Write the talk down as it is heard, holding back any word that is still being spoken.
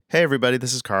Hey, everybody,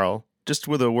 this is Carl. Just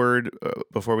with a word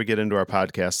before we get into our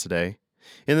podcast today.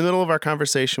 In the middle of our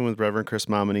conversation with Reverend Chris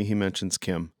Momini, he mentions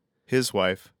Kim, his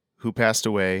wife, who passed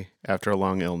away after a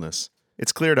long illness.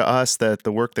 It's clear to us that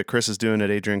the work that Chris is doing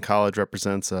at Adrian College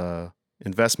represents an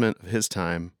investment of his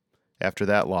time after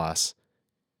that loss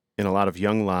in a lot of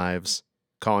young lives,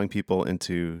 calling people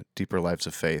into deeper lives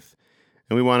of faith.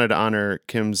 And we wanted to honor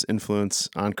Kim's influence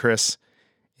on Chris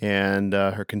and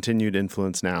her continued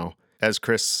influence now, as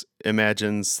Chris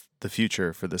imagines the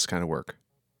future for this kind of work.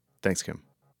 Thanks, Kim.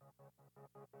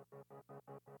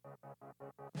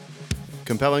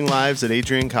 Compelling Lives at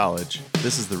Adrian College.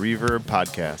 This is the Reverb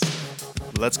Podcast.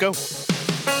 Let's go.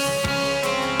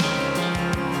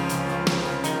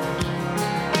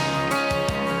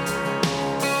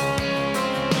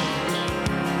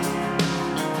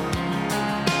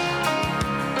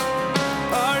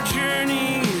 Our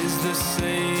journey is the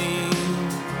same,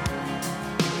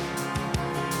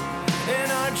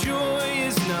 and our joy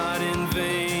is not in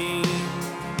vain.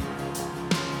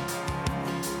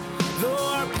 Though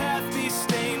our path be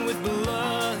stained with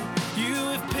blood, you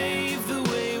have paved the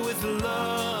way with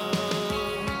love.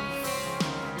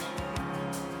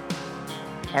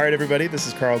 All right, everybody, this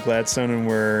is Carl Gladstone, and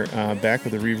we're back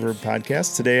with the Reverb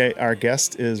Podcast. Today, our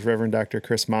guest is Reverend Dr.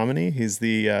 Chris Momini. He's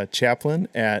the chaplain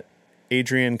at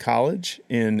Adrian College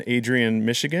in Adrian,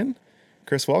 Michigan.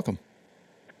 Chris, welcome.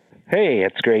 Hey,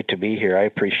 it's great to be here. I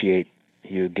appreciate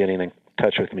you getting in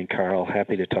touch with me, Carl.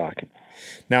 Happy to talk.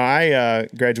 Now, I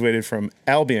graduated from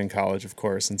Albion College, of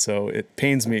course, and so it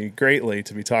pains me greatly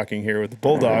to be talking here with the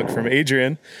Bulldog from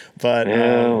Adrian, but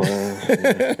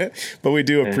but we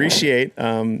do appreciate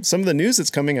some of the news that's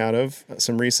coming out of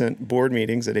some recent board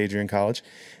meetings at Adrian College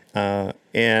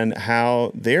and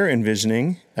how they're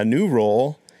envisioning a new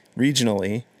role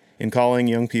regionally in calling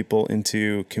young people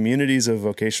into communities of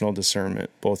vocational discernment,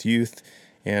 both youth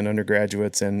and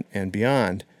undergraduates and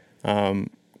beyond.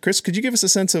 Chris, could you give us a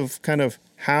sense of kind of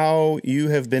how you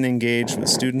have been engaged with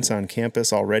students on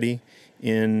campus already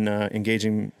in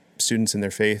engaging students in their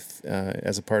faith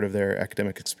as a part of their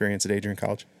academic experience at Adrian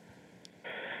College?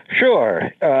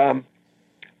 Sure. I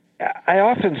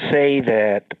often say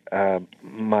that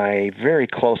my very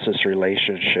closest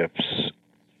relationships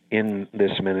in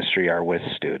this ministry are with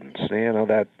students. You know,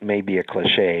 that may be a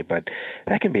cliche, but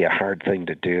that can be a hard thing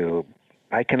to do.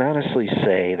 I can honestly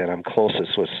say that I'm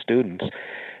closest with students,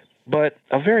 but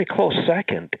a very close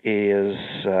second is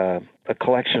a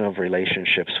collection of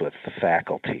relationships with the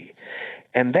faculty.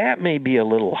 And that may be a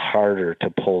little harder to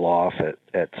pull off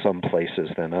at some places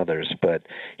than others, but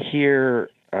here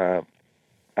I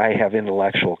have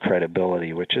intellectual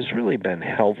credibility, which has really been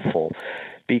helpful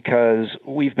because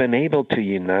we've been able to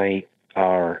unite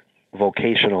our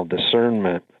vocational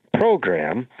discernment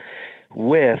program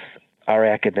with our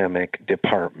academic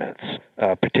departments,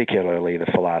 particularly the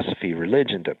philosophy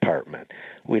religion department.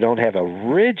 We don't have a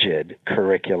rigid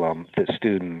curriculum that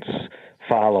students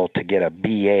follow to get a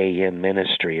BA in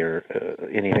ministry or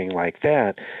anything like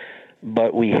that,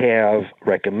 but we have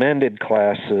recommended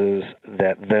classes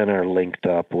that then are linked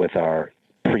up with our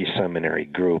pre-seminary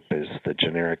group is the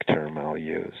generic term I'll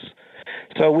use.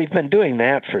 So we've been doing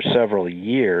that for several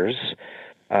years.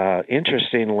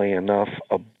 Interestingly enough,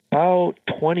 about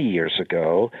 20 years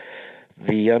ago,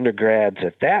 the undergrads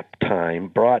at that time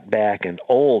brought back an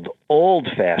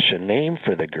old-fashioned name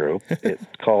for the group. It's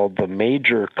called the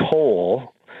Major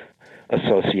Cole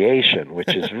Association,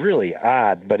 which is really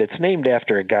odd, but it's named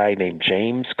after a guy named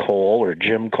James Cole or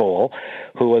Jim Cole,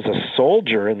 who was a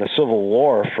soldier in the Civil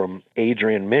War from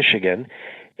Adrian, Michigan,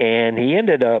 and he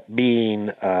ended up being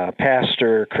a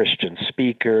pastor, Christian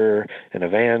speaker, an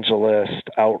evangelist,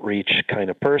 outreach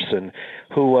kind of person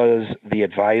who was the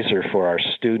advisor for our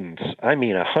students,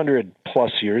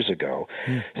 100-plus years ago.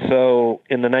 So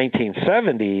in the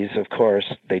 1970s, of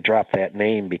course, they dropped that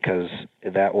name because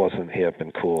that wasn't hip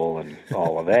and cool and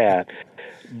all of that.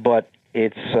 But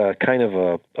it's kind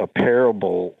of a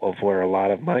parable of where a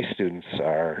lot of my students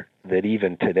are, that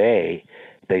even today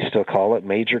they still call it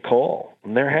Major Cole,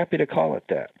 and they're happy to call it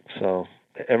that. So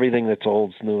everything that's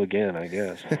old's new again, I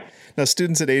guess. Now,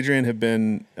 students at Adrian have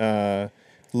been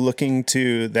looking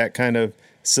to that kind of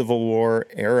Civil War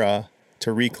era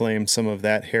to reclaim some of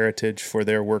that heritage for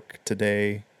their work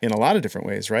today in a lot of different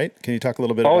ways, right? Can you talk a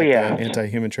little bit about the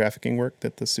anti-human trafficking work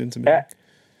that the students have been doing?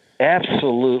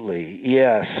 Absolutely,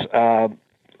 yes.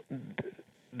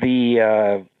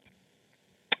 The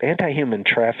anti-human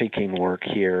trafficking work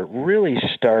here really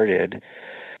started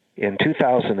in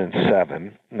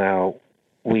 2007. Now,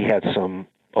 we had some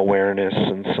awareness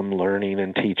and some learning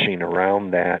and teaching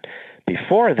around that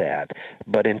before that,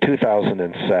 but in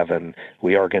 2007,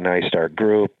 we organized our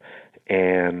group.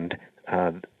 And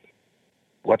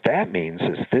what that means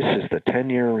is this is the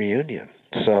 10-year reunion.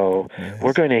 So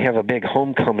we're going to have a big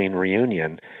homecoming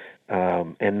reunion,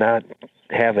 and not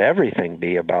have everything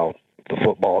be about the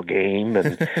football game,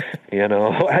 and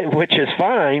which is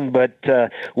fine. But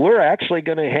we're actually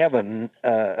going to have an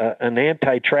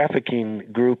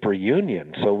anti-trafficking group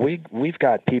reunion. So we've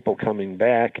got people coming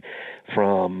back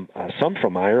from some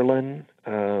from Ireland.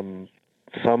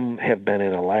 Some have been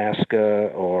in Alaska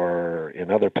or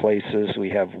in other places. We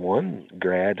have one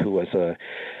grad who was a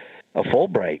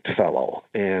Fulbright fellow,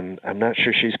 and I'm not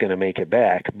sure she's going to make it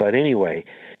back. But anyway,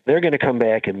 they're going to come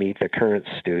back and meet the current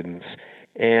students.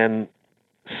 And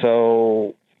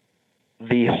so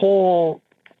the whole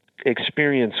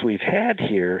experience we've had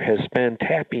here has been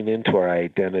tapping into our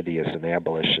identity as an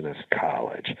abolitionist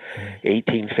college.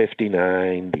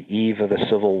 1859, the eve of the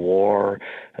Civil War,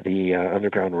 the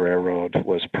Underground Railroad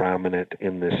was prominent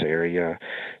in this area.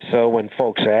 So when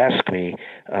folks ask me,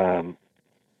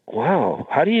 wow,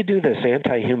 how do you do this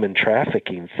anti-human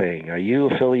trafficking thing? Are you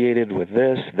affiliated with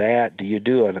this, that? Do you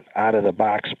do an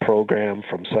out-of-the-box program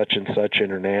from such and such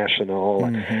international?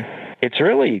 Mm-hmm. It's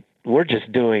really, we're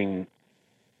just doing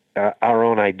our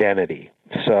own identity.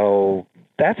 So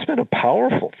that's been a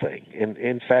powerful thing.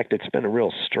 In fact, it's been a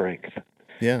real strength.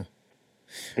 Yeah.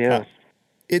 Yeah.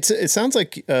 It sounds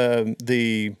like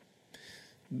the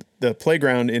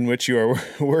playground in which you are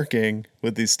working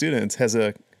with these students has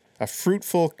a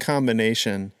fruitful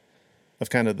combination of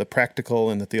kind of the practical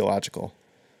and the theological.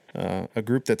 A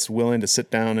group that's willing to sit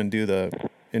down and do the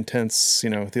intense,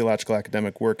 theological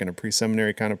academic work in a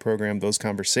pre-seminary kind of program, those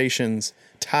conversations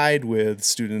tied with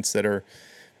students that are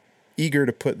eager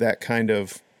to put that kind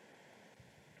of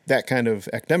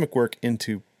academic work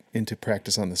into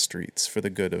practice on the streets for the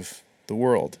good of the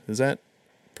world. Is that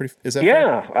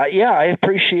yeah, I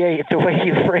appreciate the way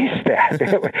you phrased that.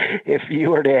 If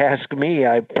you were to ask me,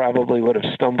 I probably would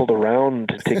have stumbled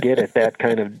around to get at that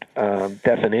kind of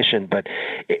definition. But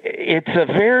it's a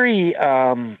very,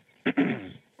 I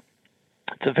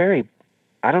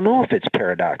don't know if it's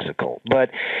paradoxical, but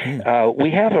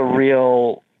we have a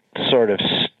real sort of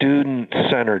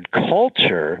student-centered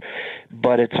culture,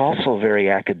 but it's also very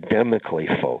academically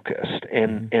focused.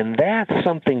 And that's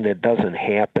something that doesn't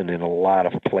happen in a lot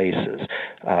of places.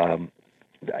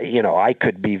 I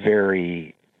could be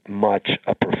very much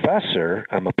a professor.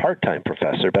 I'm a part-time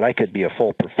professor, but I could be a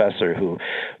full professor who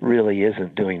really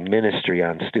isn't doing ministry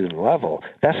on student level.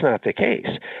 That's not the case.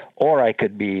 Or I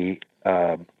could be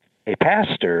a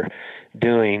pastor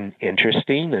doing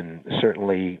interesting and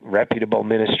certainly reputable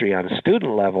ministry on a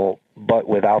student level, but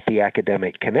without the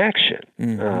academic connection.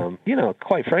 Mm-hmm.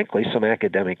 Quite frankly, some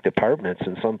academic departments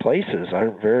in some places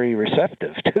aren't very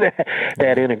receptive to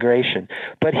that integration.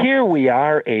 But here we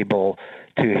are able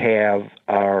to have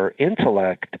our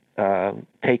intellect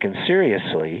taken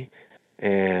seriously,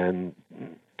 and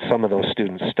some of those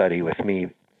students study with me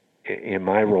in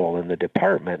my role in the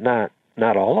department.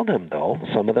 Not all of them, though.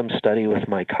 Some of them study with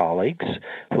my colleagues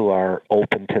who are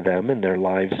open to them in their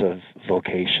lives of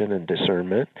vocation and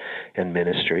discernment and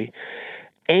ministry.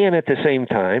 And at the same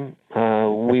time,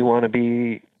 we want to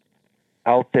be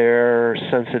out there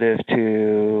sensitive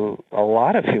to a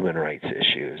lot of human rights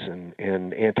issues,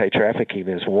 and anti-trafficking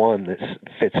is one that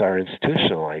fits our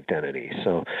institutional identity.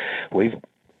 So we've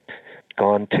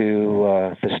gone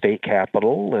to the state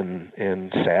capitol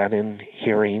and sat in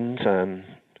hearings on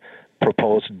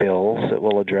proposed bills that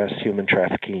will address human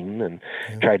trafficking and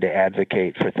tried to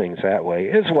advocate for things that way,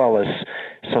 as well as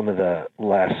some of the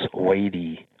less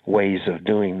weighty ways of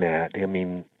doing that. I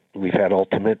mean, we've had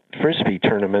ultimate Frisbee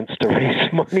tournaments to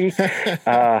raise money,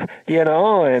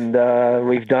 and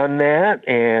we've done that,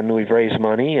 and we've raised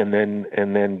money and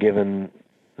then given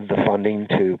the funding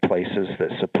to places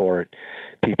that support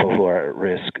people who are at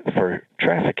risk for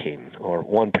trafficking, or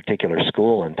one particular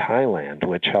school in Thailand,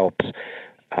 which helps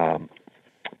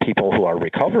people who are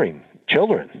recovering,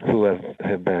 children who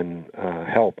have been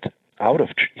helped out of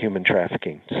human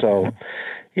trafficking. So,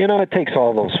 it takes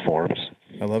all those forms.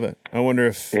 I love it. I wonder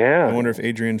if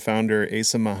Adrian founder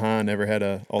Asa Mahan ever had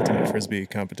a ultimate Frisbee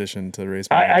competition to raise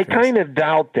money. I kind of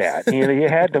doubt that. You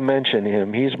had to mention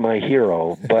him. He's my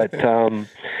hero. But I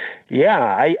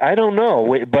don't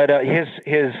know. But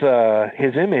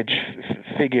his image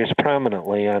figures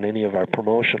prominently on any of our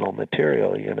promotional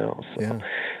material. So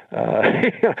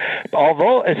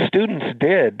Although as students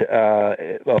did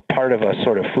a part of a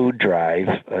sort of food drive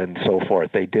and so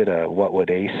forth, they did a "What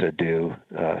Would Asa Do"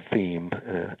 theme.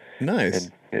 Nice.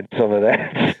 And some of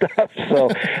that stuff. So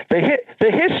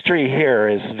the history here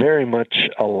is very much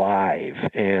alive,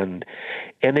 and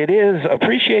it is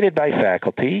appreciated by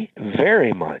faculty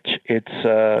very much. It's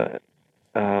a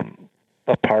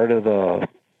part of the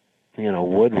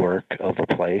woodwork of the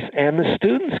place, and the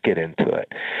students get into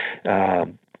it.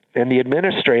 And the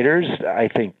administrators, I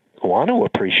think, want to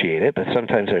appreciate it, but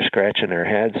sometimes they're scratching their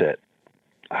heads at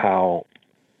how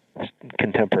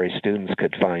contemporary students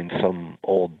could find some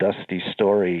old dusty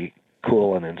story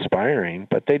cool and inspiring,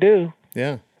 but they do.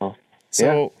 Yeah.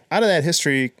 So out of that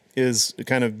history is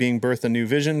kind of being birthed a new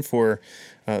vision for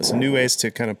some new ways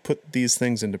to kind of put these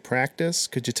things into practice.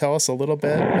 Could you tell us a little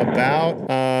bit about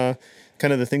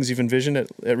kind of the things you've envisioned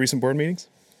at recent board meetings?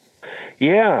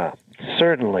 Yeah,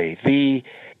 certainly. The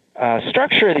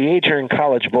structure of the Adrian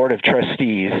College Board of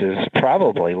Trustees is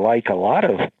probably like a lot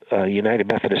of United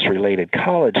Methodist-related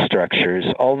college structures,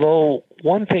 although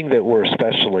one thing that we're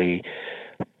especially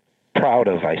proud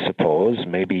of, I suppose,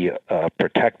 maybe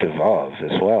protective of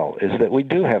as well, is that we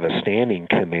do have a standing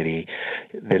committee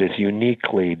that is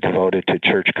uniquely devoted to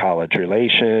church-college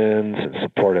relations and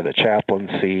support of the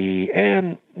chaplaincy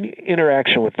and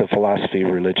interaction with the philosophy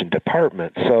of religion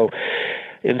department. So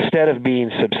instead of being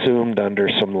subsumed under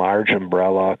some large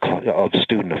umbrella of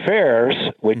student affairs,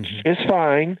 which is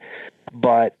fine,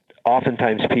 but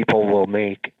oftentimes people will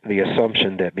make the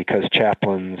assumption that because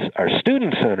chaplains are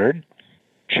student-centered,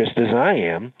 just as I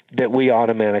am, that we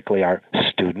automatically are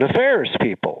student affairs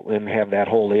people and have that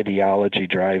whole ideology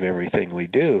drive everything we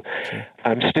do. Sure.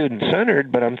 I'm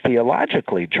student-centered, but I'm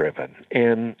theologically driven.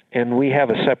 And we have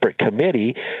a separate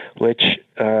committee which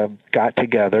got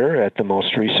together at the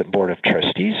most recent Board of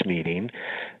Trustees meeting,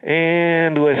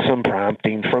 and with some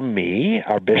prompting from me,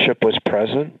 our bishop was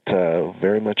present,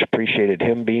 very much appreciated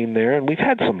him being there, and we've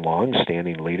had some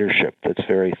long-standing leadership that's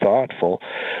very thoughtful.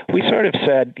 We sort of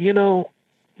said,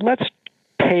 let's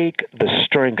take the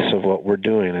strengths of what we're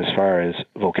doing as far as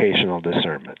vocational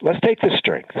discernment. Let's take the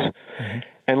strengths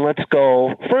and let's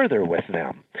go further with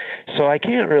them. So I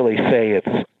can't really say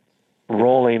it's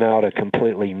rolling out a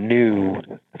completely new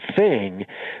thing,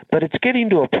 but it's getting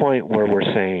to a point where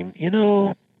we're saying,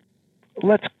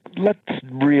 let's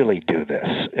really do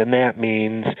this. And that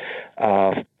means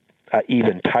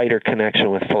even tighter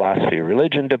connection with philosophy of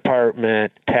religion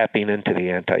department, tapping into the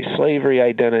anti-slavery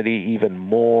identity even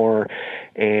more,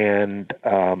 and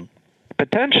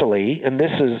potentially, and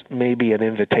this is maybe an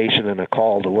invitation and a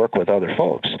call to work with other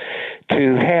folks,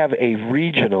 to have a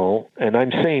regional, and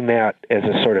I'm saying that as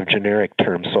a sort of generic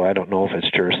term, so I don't know if it's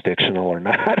jurisdictional or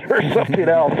not or something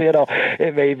else,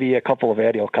 it may be a couple of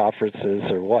annual conferences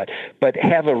or what, but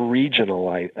have a regional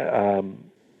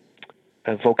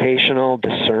a vocational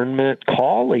discernment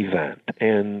call event,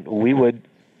 and we would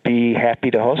be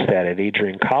happy to host that at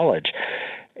Adrian College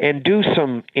and do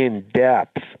some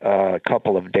in-depth,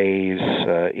 couple of days,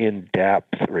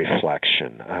 in-depth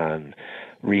reflection on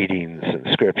readings and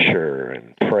scripture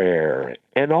and prayer,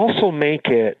 and also make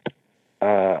it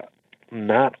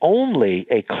not only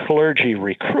a clergy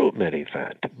recruitment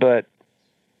event, but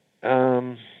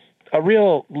a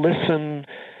real listen,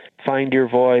 find your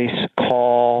voice,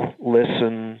 call,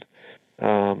 listen,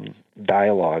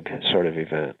 dialogue sort of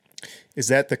event. Is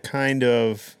that the kind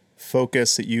of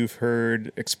focus that you've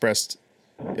heard expressed?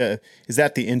 Is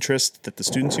that the interest that the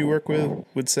students you work with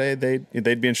would say they'd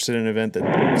be interested in an event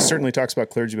that certainly talks about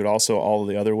clergy, but also all of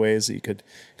the other ways that you could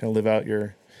kind of live out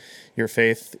your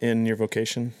faith in your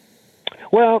vocation?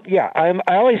 Well, yeah,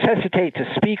 I always hesitate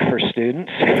to speak for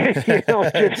students,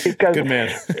 just because Good man.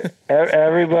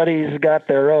 Everybody's got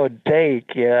their own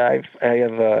take. Yeah, I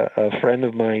have a friend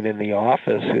of mine in the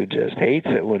office who just hates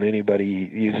it when anybody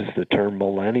uses the term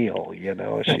millennial.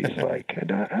 She's like,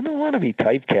 I don't want to be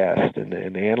typecast and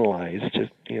analyzed.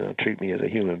 Just treat me as a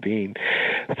human being.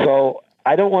 So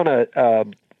I don't want to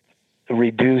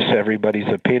reduce everybody's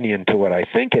opinion to what I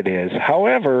think it is.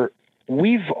 However,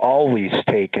 we've always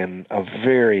taken a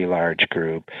very large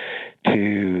group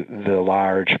to the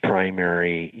large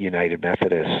primary United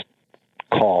Methodist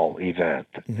call event,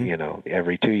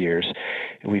 every 2 years.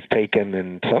 We've taken,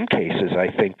 in some cases, I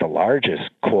think the largest,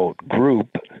 quote,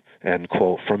 group, end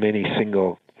quote, from any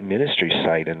single ministry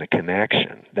site in the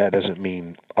connection. That doesn't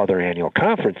mean other annual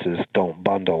conferences don't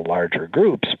bundle larger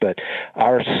groups, but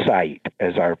our site,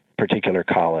 as our particular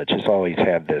college, has always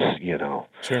had this,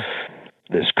 Sure.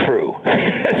 this crew.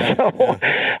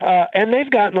 And they've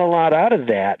gotten a lot out of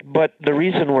that. But the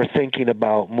reason we're thinking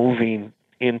about moving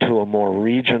into a more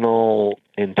regional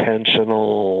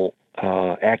intentional,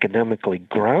 academically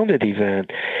grounded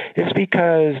event is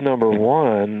because, number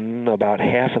one, about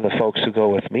half of the folks who go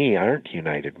with me aren't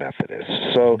United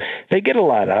Methodists. So they get a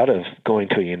lot out of going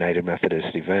to a United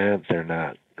Methodist event. They're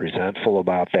not resentful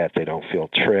about that. They don't feel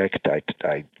tricked.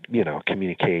 I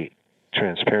communicate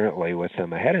transparently with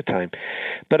them ahead of time.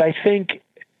 But I think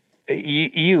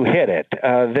you hit it.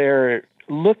 They're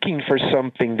looking for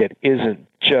something that isn't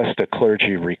just a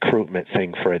clergy recruitment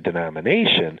thing for a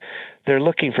denomination. They're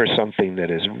looking for something that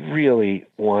is really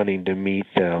wanting to meet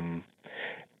them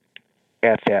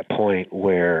at that point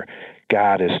where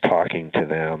God is talking to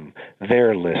them,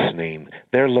 they're listening,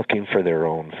 they're looking for their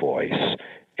own voice,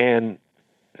 and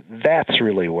that's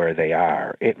really where they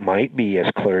are. It might be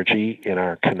as clergy in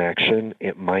our connection,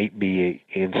 it might be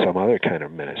in some other kind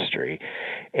of ministry,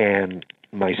 and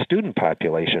my student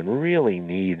population really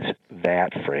needs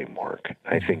that framework,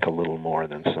 I think, a little more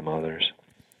than some others.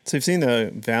 So you've seen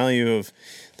the value of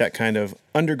that kind of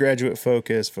undergraduate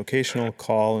focus, vocational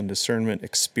call and discernment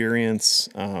experience,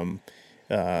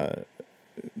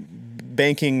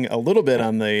 banking a little bit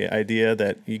on the idea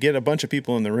that you get a bunch of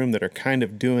people in the room that are kind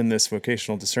of doing this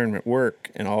vocational discernment work,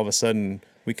 and all of a sudden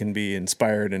we can be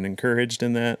inspired and encouraged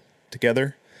in that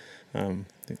together. Kind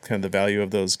of the value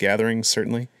of those gatherings,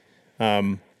 certainly.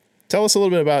 Tell us a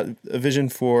little bit about a vision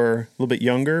for a little bit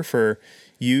younger, for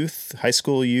youth, high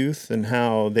school youth, and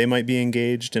how they might be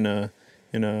engaged in a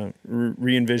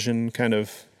re-envision kind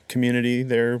of community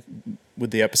there,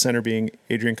 with the epicenter being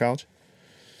Adrian College.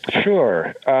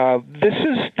 Sure. This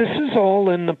is all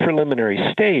in the preliminary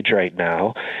stage right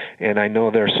now, and I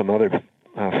know there are some other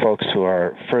folks who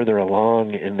are further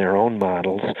along in their own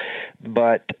models,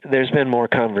 but there's been more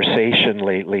conversation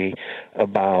lately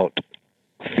about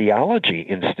theology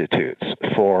institutes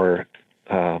for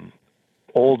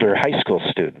older high school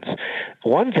students.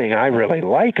 One thing I really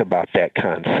like about that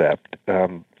concept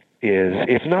is,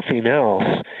 if nothing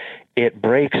else, it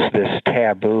breaks this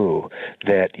taboo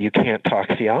that you can't talk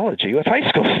theology with high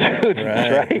school students,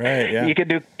 right? Yeah.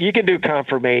 You can do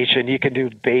confirmation, you can do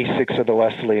basics of the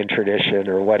Wesleyan tradition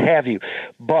or what have you,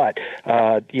 but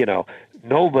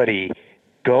nobody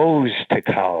goes to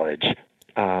college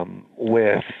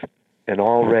with an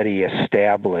already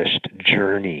established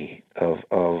journey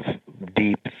of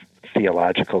deep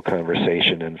theological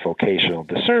conversation and vocational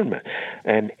discernment.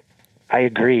 And I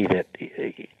agree that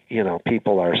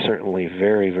people are certainly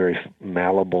very, very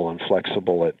malleable and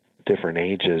flexible at different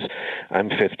ages. I'm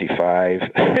 55,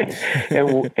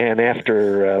 and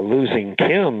after losing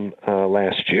Kim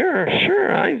last year,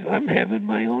 sure, I'm having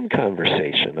my own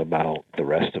conversation about the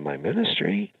rest of my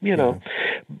ministry,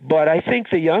 But I think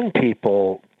the young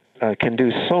people can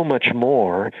do so much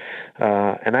more,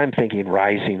 and I'm thinking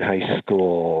rising high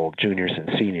school juniors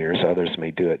and seniors. Others may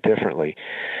do it differently.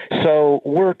 So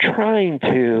we're trying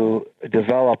to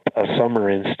develop a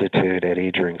summer institute at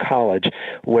Adrian College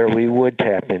where we would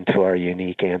tap into our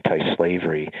unique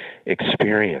anti-slavery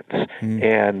experience.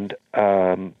 And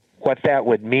what that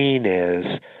would mean is,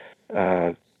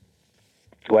 the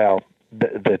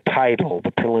title,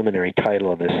 the preliminary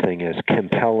title of this thing is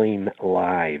Compelling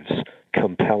Lives.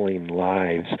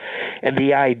 And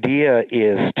the idea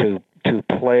is to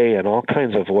play in all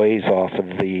kinds of ways off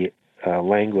of the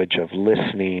language of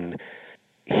listening,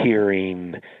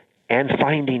 hearing, and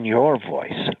finding your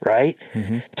voice, right?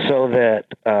 So that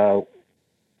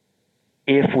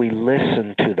if we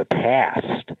listen to the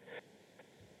past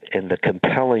and the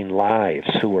compelling lives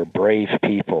who were brave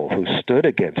people who stood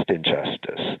against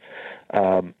injustice,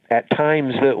 at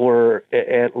times that were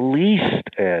at least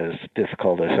as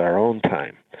difficult as our own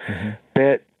time,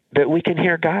 that we can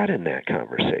hear God in that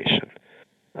conversation.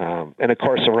 And of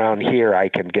course, around here, I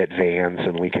can get vans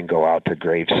and we can go out to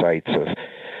grave sites of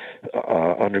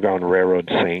Underground Railroad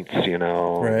saints,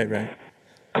 Right.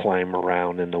 Climb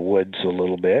around in the woods a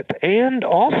little bit, and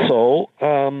also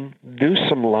do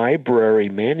some library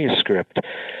manuscript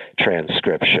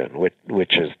transcription,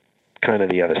 which is kind of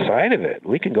the other side of it.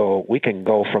 We can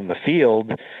go from the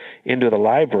field into the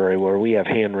library where we have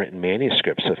handwritten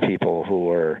manuscripts of people who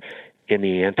were in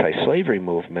the anti-slavery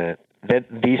movement, that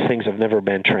these things have never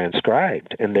been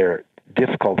transcribed, and they're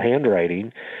difficult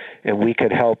handwriting, and we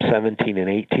could help 17 and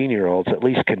 18-year-olds at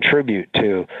least contribute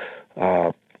to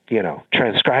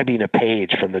transcribing a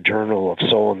page from the journal of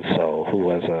so-and-so who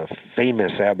was a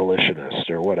famous abolitionist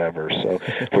or whatever. So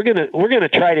we're gonna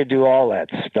try to do all that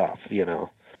stuff,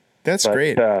 That's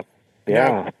great. Yeah.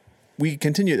 Now, we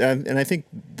continue, and I think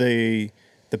the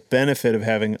benefit of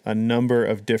having a number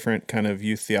of different kind of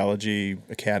youth theology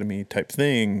academy type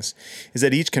things is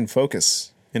that each can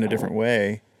focus in a different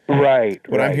way Right.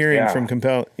 What I'm hearing yeah. from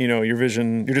your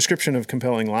vision, your description of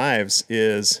compelling lives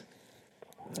is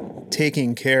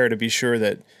taking care to be sure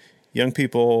that young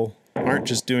people aren't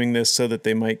just doing this so that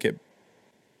they might get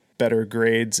better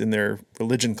grades in their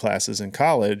religion classes in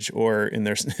college or in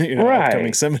their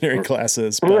upcoming seminary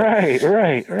classes, but right.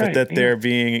 that they're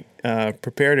being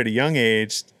prepared at a young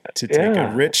age to take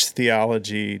a rich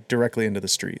theology directly into the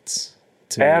streets.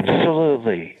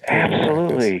 Absolutely.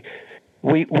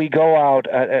 We go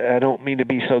out, I don't mean to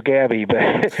be so gabby,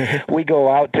 but we go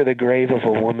out to the grave of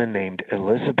a woman named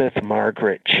Elizabeth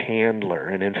Margaret Chandler.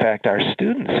 And in fact, our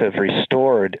students have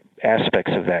restored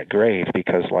aspects of that grave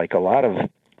because, like a lot of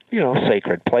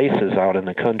sacred places out in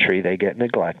the country, they get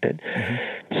neglected.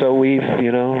 Mm-hmm. So we've,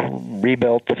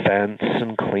 rebuilt the fence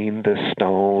and cleaned the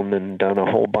stone and done a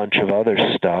whole bunch of other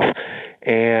stuff.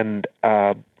 And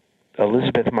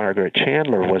Elizabeth Margaret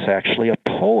Chandler was actually a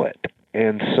poet.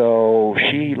 And so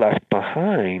she left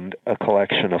behind a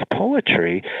collection of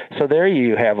poetry. So there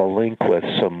you have a link with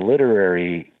some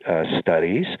literary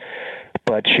studies.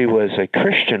 But she was a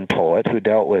Christian poet who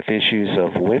dealt with issues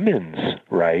of women's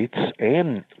rights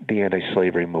and the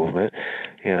anti-slavery movement.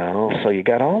 So you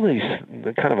got all these,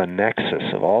 kind of a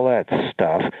nexus of all that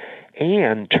stuff.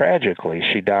 And tragically,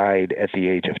 she died at the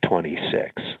age of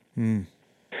 26. Mm.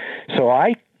 So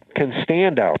I can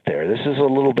stand out there. This is a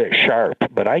little bit sharp,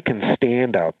 but I can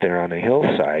stand out there on a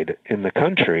hillside in the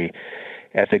country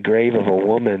at the grave of a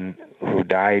woman who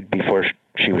died before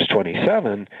she was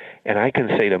 27, and I can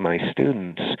say to my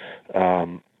students,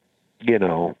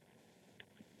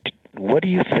 what do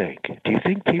you think? Do you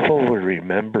think people would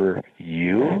remember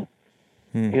you?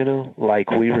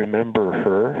 Like we remember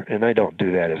her? And I don't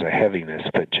do that as a heaviness,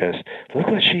 but just look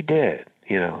what she did,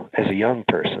 as a young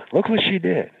person. Look what she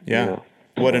did. Yeah.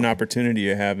 What an opportunity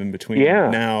you have in between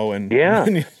now and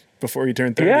before you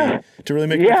turn 30 to really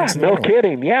make a difference in the world.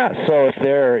 Kidding. Yeah. So if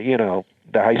they're,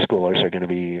 the high schoolers are going to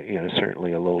be,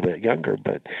 certainly a little bit younger,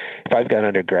 but if I've got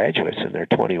undergraduates and they're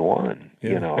 21,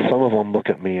 some of them look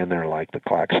at me and they're like, the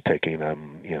clock's ticking.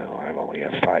 I've only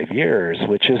have 5 years,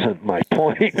 which isn't my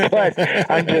point, but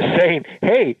I'm just saying,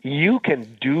 hey, you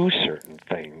can do certain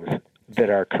things that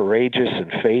are courageous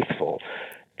and faithful,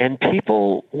 and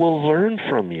people will learn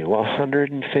from you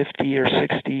 150 or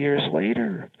 60 years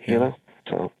later,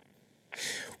 so.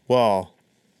 Well,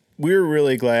 we're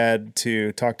really glad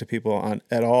to talk to people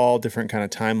at all different kind of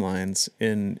timelines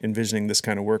in envisioning this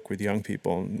kind of work with young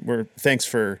people. And thanks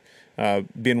for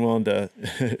being willing to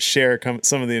share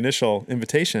some of the initial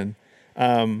invitation.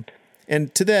 And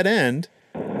to that end,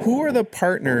 who are the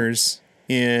partners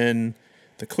in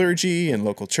the clergy and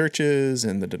local churches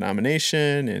and the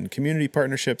denomination and community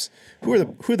partnerships? Who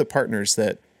are the partners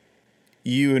that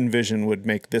you envision would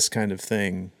make this kind of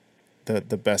thing the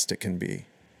best it can be?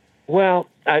 Well,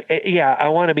 I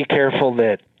want to be careful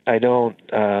that I don't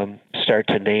start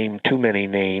to name too many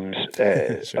names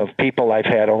Sure. of people I've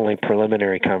had only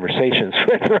preliminary conversations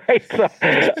with, right? So,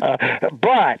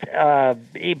 but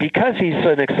because he's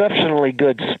an exceptionally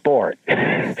good sport,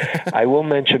 I will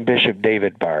mention Bishop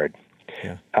David Bard.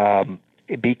 Yeah.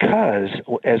 Because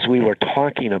as we were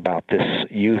talking about this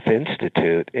Youth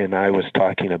Institute, and I was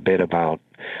talking a bit about,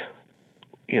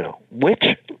 which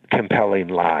compelling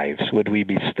lives would we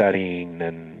be studying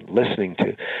and listening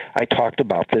to, I talked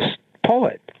about this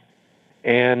poet.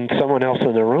 And someone else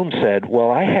in the room said, well,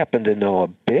 I happen to know a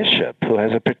bishop who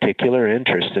has a particular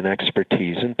interest and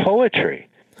expertise in poetry.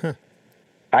 Huh.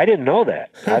 I didn't know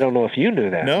that. I don't know if you knew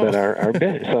that, no. But our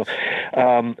bishop.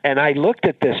 So, and I looked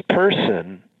at this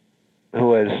person who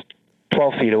was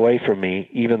 12 feet away from me,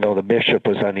 even though the bishop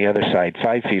was on the other side,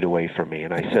 5 feet away from me.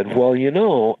 And I said, well,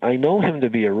 I know him to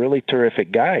be a really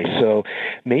terrific guy, so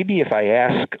maybe if I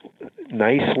ask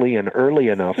nicely and early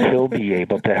enough, he'll be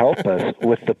able to help us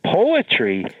with the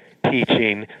poetry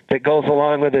teaching that goes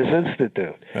along with his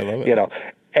institute. I love it.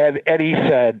 And he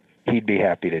said he'd be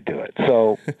happy to do it.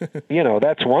 So,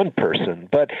 that's one person.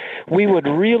 But we would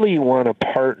really want to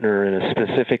partner in a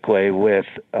specific way with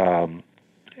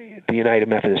the United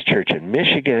Methodist Church in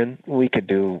Michigan. We could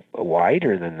do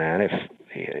wider than that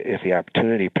if the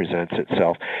opportunity presents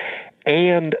itself.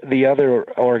 And the other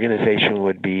organization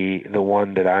would be the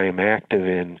one that I am active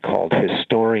in called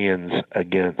Historians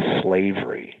Against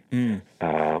Slavery,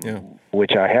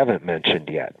 which I haven't mentioned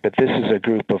yet. But this is a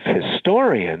group of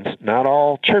historians, not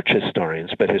all church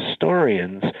historians, but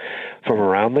historians from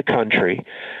around the country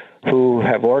who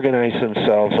have organized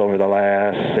themselves over the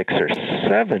last 6 or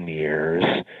 7 years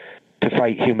to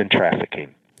fight human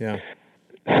trafficking. Yeah.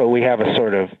 So we have a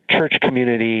sort of church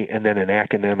community and then an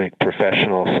academic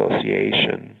professional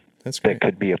association That's great. that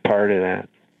could be a part of that.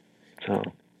 So,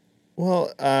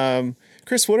 well,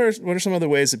 Chris, what are some other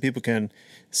ways that people can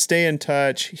stay in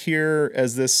touch here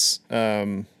as this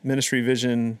ministry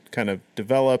vision kind of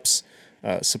develops,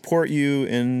 support you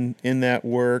in that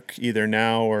work either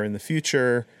now or in the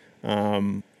future?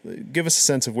 Give us a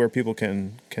sense of where people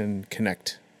can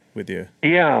connect with you.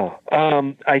 Yeah,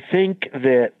 I think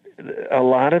that a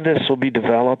lot of this will be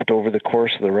developed over the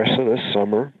course of the rest of this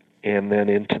summer and then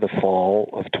into the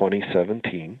fall of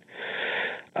 2017.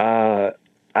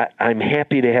 I'm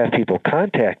happy to have people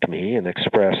contact me and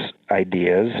express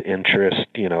ideas, interest,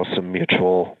 some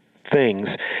mutual things.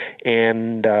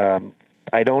 And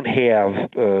I don't have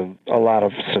a lot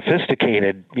of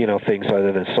sophisticated, things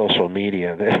other than social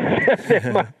media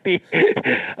that might be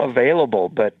available.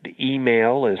 But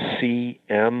email is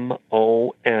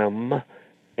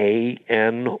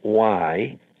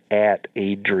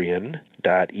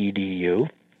cmomany@adrian.edu.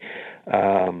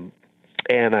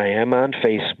 And I am on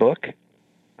Facebook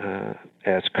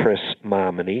as Chris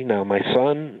Momany. Now, my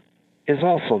son is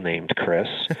also named Chris.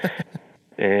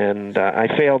 And I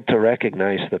failed to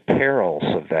recognize the perils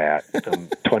of that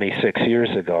 26 years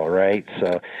ago, right?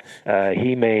 So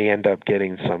he may end up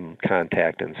getting some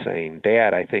contact and saying,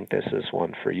 Dad, I think this is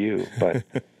one for you. But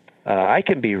I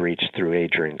can be reached through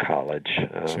Adrian College.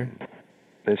 Sure.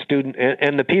 The student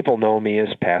and the people know me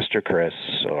as Pastor Chris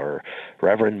or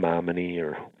Reverend Momany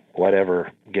or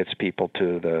whatever gets people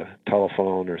to the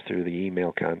telephone or through the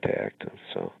email contact.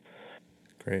 So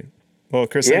great. Well,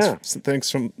 Chris, thanks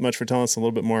so much for telling us a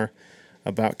little bit more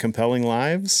about Compelling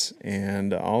Lives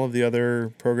and all of the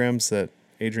other programs that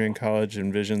Adrian College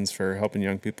envisions for helping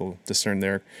young people discern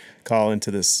their call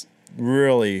into this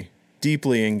really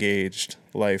deeply engaged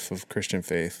life of Christian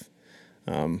faith,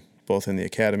 both in the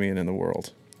academy and in the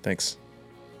world. Thanks.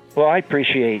 Well, I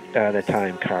appreciate the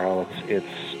time, Carl. It's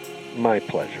my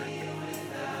pleasure.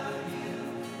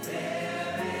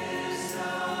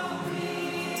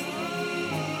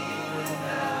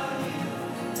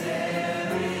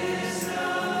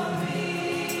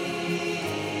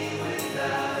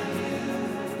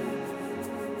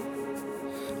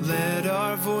 Let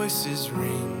our voices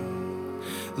ring,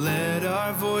 let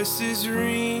our voices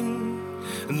ring,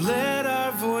 and let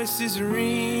our voices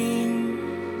ring.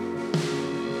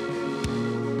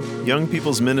 Young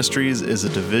People's Ministries is a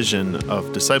division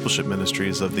of Discipleship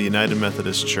Ministries of the United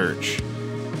Methodist Church.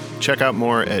 Check out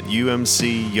more at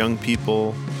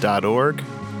umcyoungpeople.org.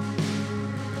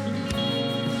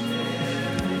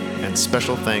 And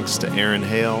special thanks to Aaron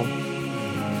Hale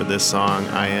for this song,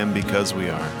 I Am Because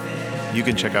We Are. You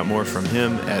can check out more from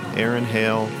him at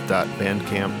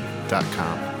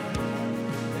aaronhale.bandcamp.com.